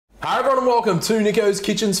Hi everyone and welcome to Nicko's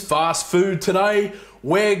Kitchen's Fast Food. Today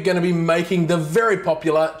we're going to be making the very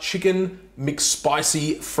popular chicken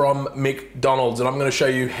McSpicy from McDonald's, and I'm going to show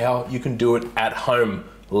you how you can do it at home.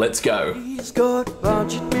 Let's go. He's got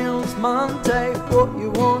budget meals Monday, what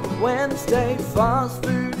you want Wednesday, fast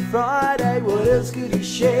food Friday, what else could he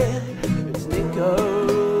share? It's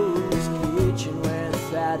Nicko's Kitchen where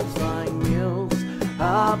satisfying meals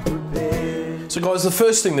are prepared. So guys, the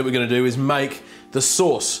first thing that we're going to do is make the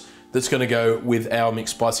sauce that's going to go with our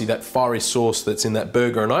McSpicy, that fiery sauce that's in that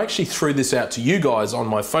burger. And I actually threw this out to you guys on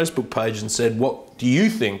my Facebook page and said, what do you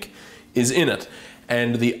think is in it?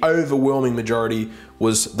 And the overwhelming majority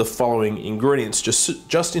was the following ingredients.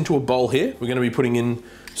 Just into a bowl here, we're going to be putting in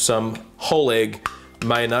some whole egg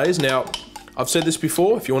mayonnaise. Now, I've said this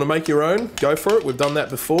before, if you want to make your own, go for it. We've done that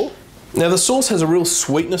before. Now, the sauce has a real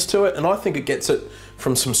sweetness to it, and I think it gets it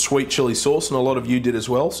from some sweet chili sauce, and a lot of you did as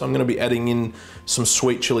well. So I'm going to be adding in some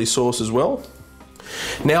sweet chili sauce as well.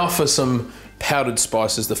 Now for some powdered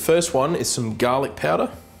spices. The first one is some garlic powder.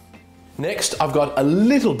 Next, I've got a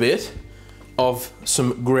little bit of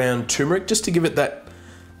some ground turmeric, just to give it that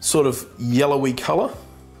sort of yellowy color.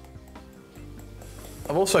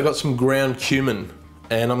 I've also got some ground cumin,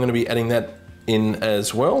 and I'm going to be adding that in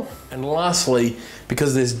as well. And lastly,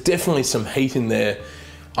 because there's definitely some heat in there,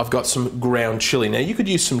 I've got some ground chili. Now you could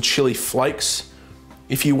use some chili flakes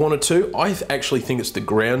if you wanted to. I actually think it's the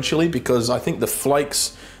ground chili because I think the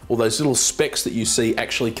flakes or those little specks that you see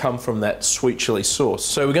actually come from that sweet chili sauce.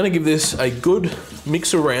 So we're going to give this a good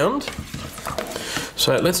mix around.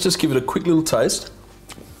 So let's just give it a quick little taste.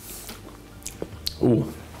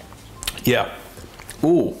 Ooh, yeah.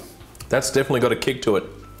 Ooh, that's definitely got a kick to it.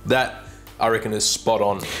 That, I reckon, is spot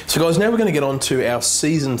on. So guys, now we're going to get on to our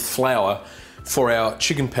seasoned flour for our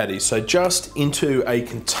chicken patties. So just into a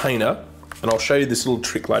container, and I'll show you this little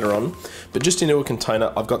trick later on, but just into a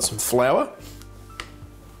container, I've got some flour.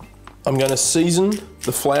 I'm going to season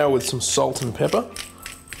the flour with some salt and pepper.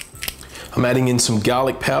 I'm adding in some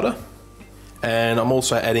garlic powder, and I'm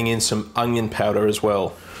also adding in some onion powder as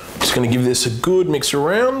well. Just going to give this a good mix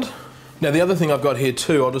around. Now the other thing I've got here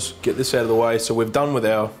too, I'll just get this out of the way. So we've done with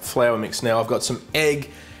our flour mix now. I've got some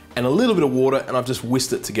egg and a little bit of water, and I've just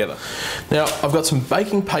whisked it together. Now I've got some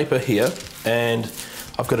baking paper here, and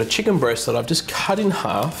I've got a chicken breast that I've just cut in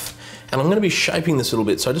half, and I'm going to be shaping this a little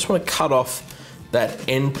bit. So I just want to cut off that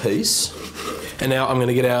end piece, and now I'm going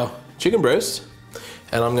to get our chicken breast,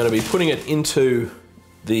 and I'm going to be putting it into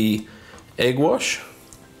the egg wash,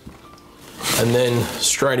 and then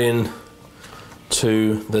straight in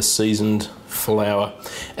to the seasoned flour.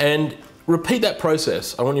 And repeat that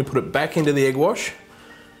process. I want you to put it back into the egg wash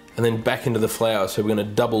and then back into the flour. So we're going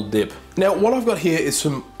to double dip. Now what I've got here is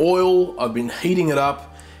some oil. I've been heating it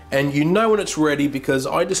up, and you know when it's ready because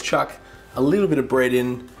I just chuck a little bit of bread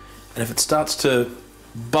in, and if it starts to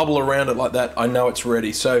bubble around it like that, I know it's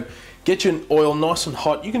ready. So get your oil nice and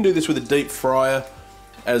hot. You can do this with a deep fryer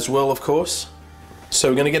as well, of course. So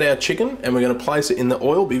we're going to get our chicken and we're going to place it in the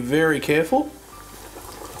oil. Be very careful.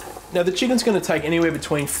 Now the chicken's going to take anywhere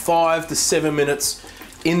between 5 to 7 minutes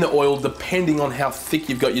in the oil, depending on how thick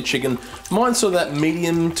you've got your chicken. Mine's sort of that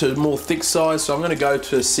medium to more thick size, so I'm going to go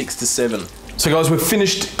to 6 to 7. So guys, we've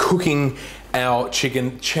finished cooking our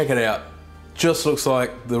chicken. Check it out. Just looks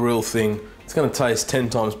like the real thing. It's going to taste 10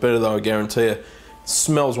 times better though, I guarantee you. It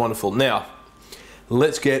smells wonderful. Now,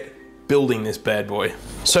 let's get building this bad boy.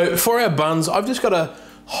 So for our buns, I've just got a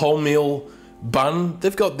wholemeal bun.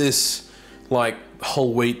 They've got this like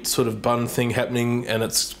whole wheat sort of bun thing happening, and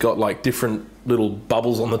it's got like different little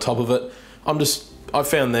bubbles on the top of it. I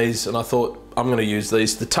found these and I thought I'm going to use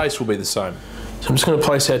these. The taste will be the same. So I'm just going to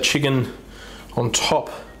place our chicken on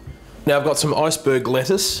top. Now I've got some iceberg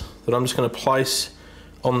lettuce that I'm just going to place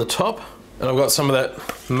on the top, and I've got some of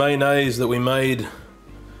that mayonnaise that we made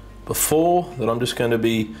before that I'm just going to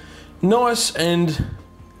be nice and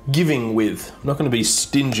giving with. I'm not going to be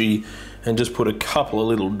stingy and just put a couple of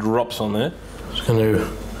little drops on there. Just going to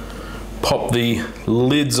pop the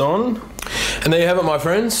lids on. And there you have it, my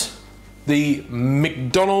friends. The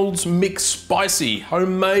McDonald's McSpicy,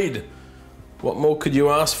 homemade. What more could you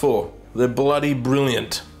ask for? They're bloody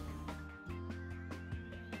brilliant.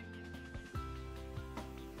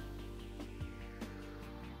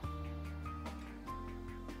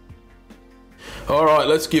 All right,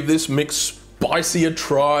 let's give this McSpicy a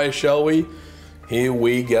try, shall we? Here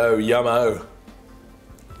we go, yummo.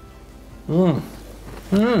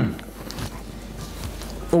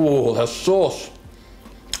 Oh, that sauce.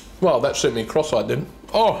 Well, that sent me cross-eyed then.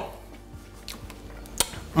 Oh.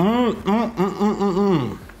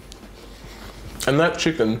 And that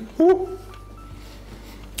chicken. Woo.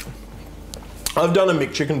 I've done a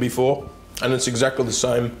McChicken before, and it's exactly the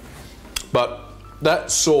same, but that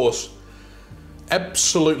sauce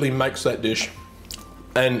absolutely makes that dish.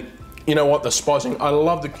 And you know what, the spicing, I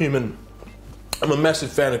love the cumin. I'm a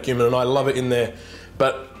massive fan of cumin and I love it in there.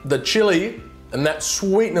 But the chili and that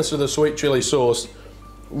sweetness of the sweet chili sauce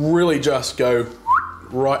really just go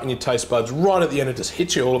right in your taste buds. Right at the end, it just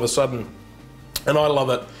hits you all of a sudden. And I love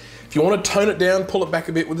it. If you want to tone it down, pull it back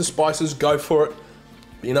a bit with the spices, go for it.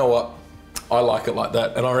 But you know what? I like it like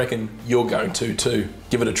that, and I reckon you're going to too.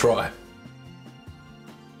 Give it a try.